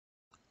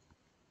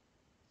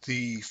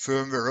the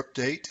firmware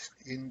update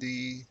in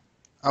the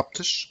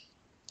Aptus.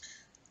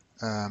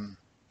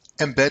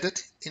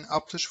 Embedded in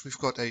Aptus, we've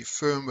got a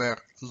firmware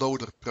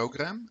loader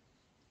program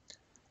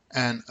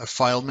and a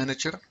file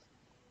manager.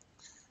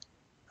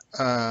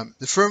 The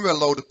firmware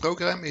loader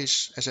program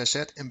is, as I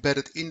said,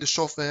 embedded in the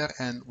software,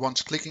 and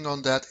once clicking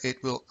on that,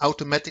 it will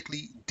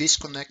automatically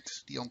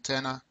disconnect the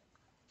antenna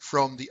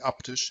from the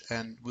Aptus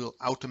and will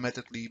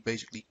automatically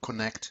basically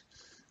connect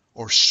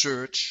or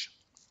search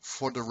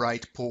for the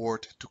right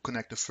port to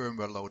connect the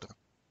firmware loader.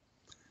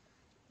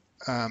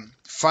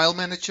 File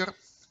manager,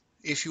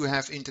 if you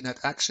have internet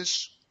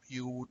access,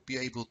 you would be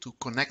able to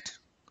connect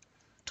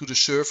to the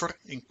server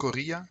in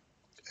Korea,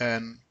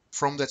 and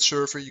from that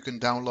server you can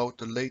download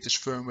the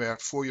latest firmware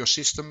for your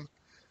system,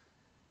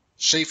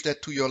 save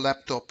that to your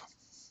laptop,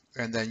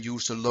 and then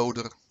use the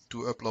loader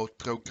to upload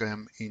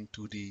program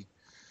into the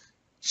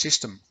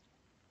system.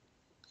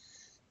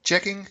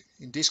 Checking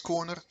in this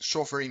corner,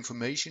 software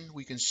information,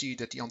 we can see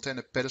that the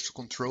antenna pedestal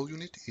control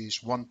unit is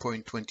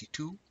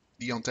 1.22,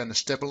 the antenna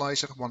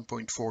stabilizer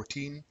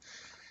 1.14,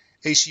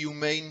 ACU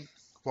main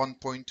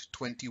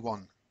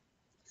 1.21.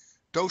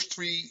 Those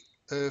three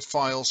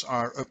files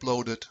are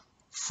uploaded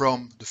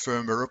from the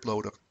firmware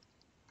uploader.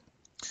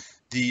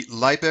 The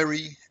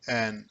library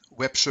and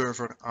web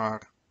server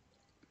are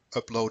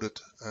uploaded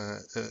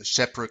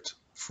separate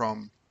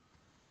from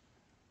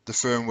the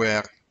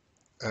firmware,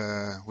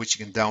 which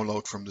you can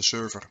download from the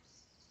server.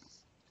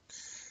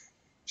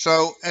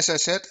 So as I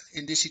said,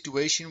 in this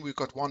situation we've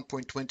got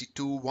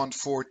 1.22,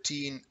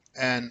 1.14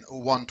 and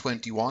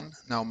 1.21.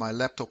 Now my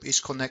laptop is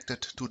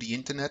connected to the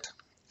internet,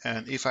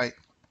 and if I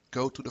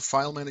go to the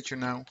file manager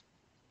now,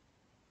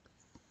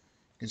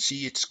 you can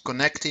see it's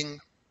connecting,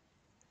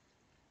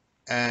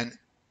 and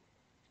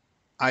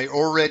I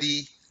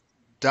already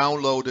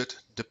downloaded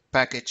the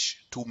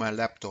package to my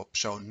laptop.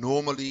 So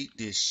normally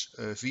this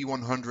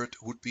V100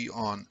 would be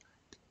on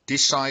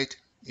this side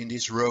in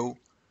this row,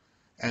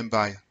 and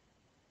by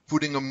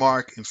putting a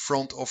mark in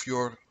front of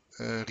your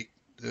the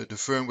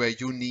firmware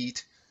you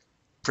need,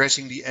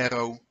 pressing the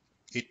arrow,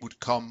 it would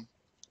come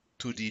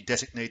to the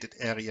designated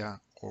area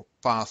or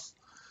path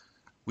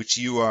which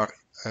you are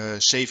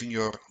saving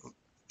your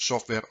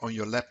software on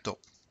your laptop.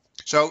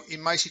 So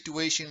in my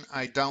situation,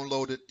 I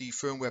downloaded the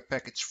firmware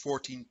package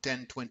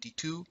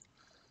 14.10.22,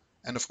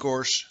 and of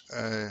course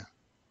the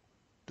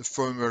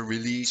firmware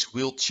release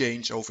will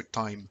change over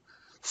time.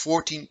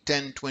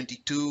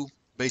 14.10.22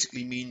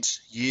 basically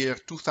means year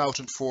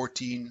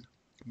 2014,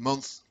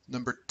 month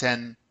number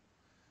 10,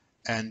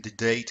 and the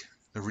date,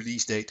 the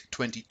release date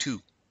 22.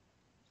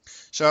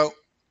 So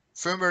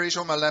firmware is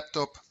on my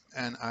laptop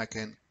and I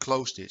can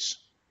close this.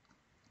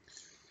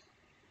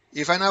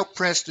 If I now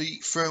press the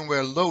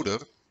firmware loader,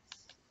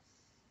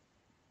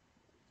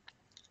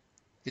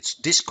 it's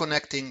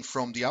disconnecting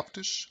from the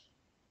Aptus.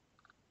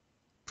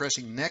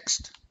 Pressing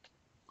next.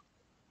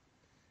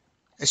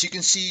 As you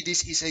can see,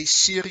 this is a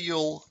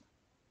serial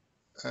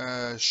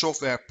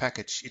software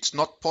package. It's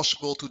not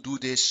possible to do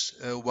this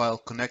while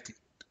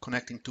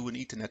connecting to an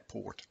Ethernet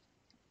port.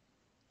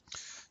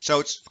 So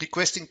it's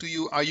requesting to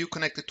you, are you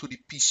connected to the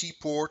PC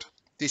port?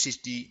 This is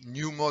the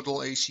new model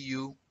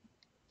ACU.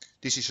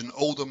 This is an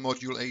older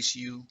module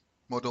ACU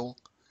model.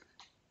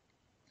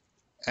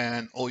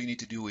 And all you need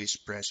to do is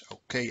press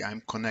OK,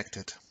 I'm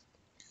connected.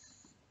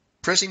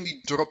 Pressing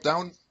the drop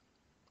down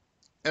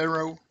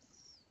arrow,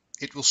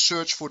 it will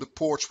search for the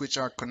ports which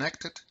are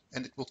connected,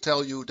 and it will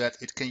tell you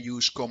that it can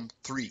use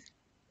COM3.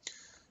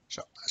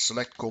 So I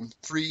select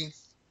COM3.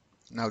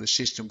 Now the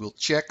system will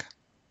check.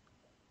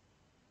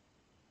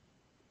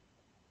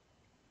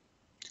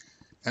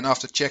 And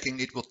after checking,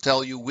 it will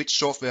tell you which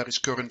software is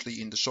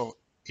currently in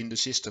the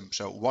system.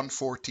 So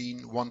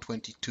 1.14,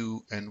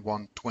 1.22 and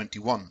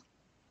 1.21.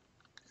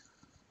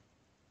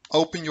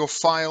 Open your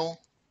file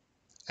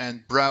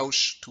and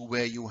browse to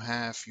where you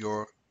have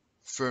your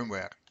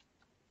firmware.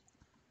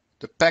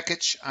 The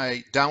package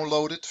I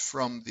downloaded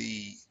from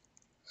the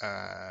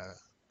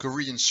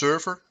Korean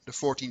server, the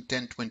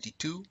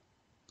 14.10.22.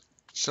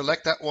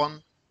 Select that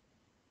one,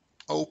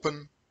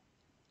 open,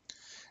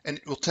 and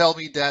it will tell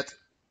me that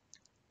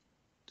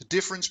the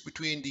difference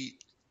between the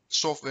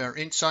software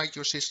inside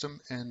your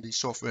system and the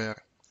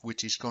software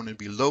which is going to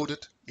be loaded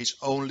is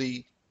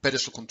only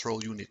pedestal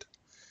control unit.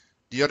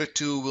 The other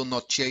two will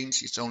not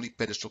change, it's only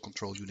pedestal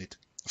control unit.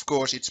 Of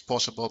course, it's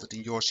possible that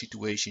in your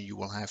situation you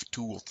will have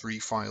 2 or 3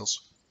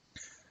 files,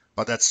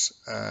 but that's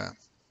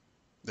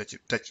that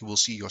you will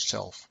see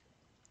yourself.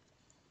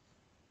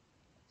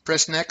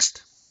 Press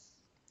next.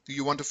 Do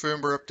you want a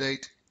firmware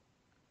update?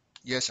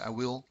 Yes, I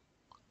will.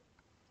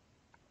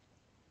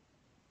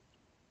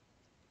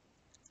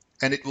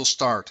 And it will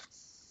start.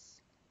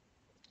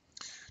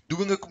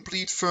 Doing a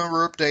complete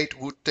firmware update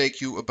would take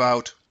you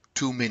about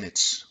 2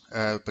 minutes,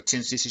 but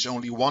since this is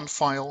only one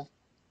file,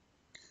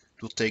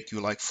 it will take you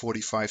like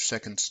 45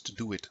 seconds to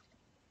do it.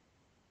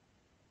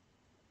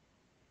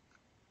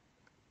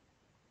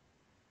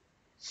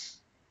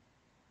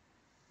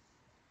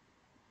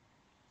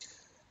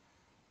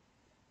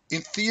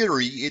 In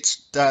theory,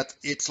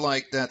 it's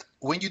like that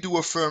when you do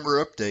a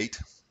firmware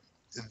update,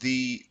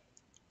 the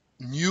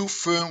new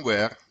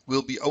firmware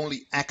will be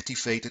only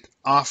activated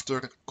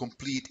after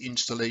complete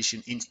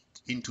installation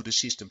into the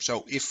system.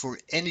 So if for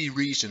any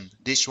reason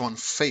this one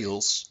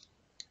fails,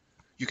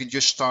 you can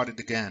just start it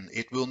again.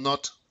 It will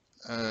not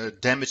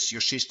damage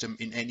your system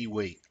in any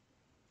way.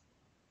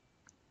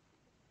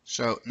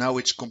 So now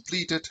it's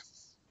completed.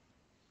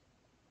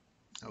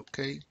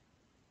 Okay,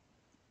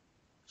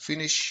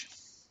 finish.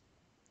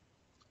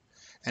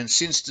 And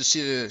since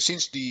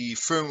the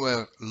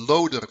firmware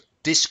loader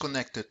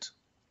disconnected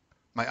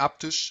my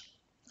Aptus,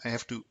 I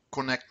have to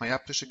connect my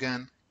Aptus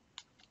again.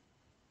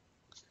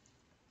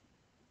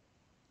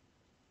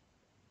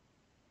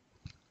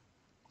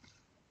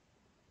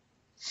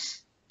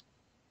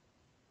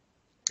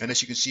 And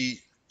as you can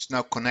see, it's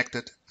now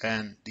connected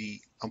and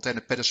the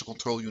antenna pedestal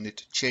control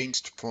unit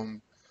changed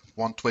from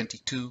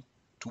 122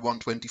 to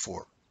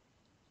 124.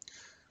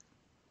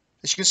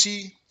 As you can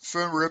see,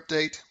 firmware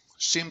update,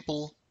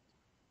 simple,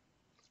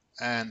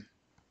 and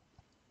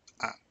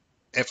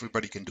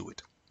everybody can do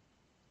it.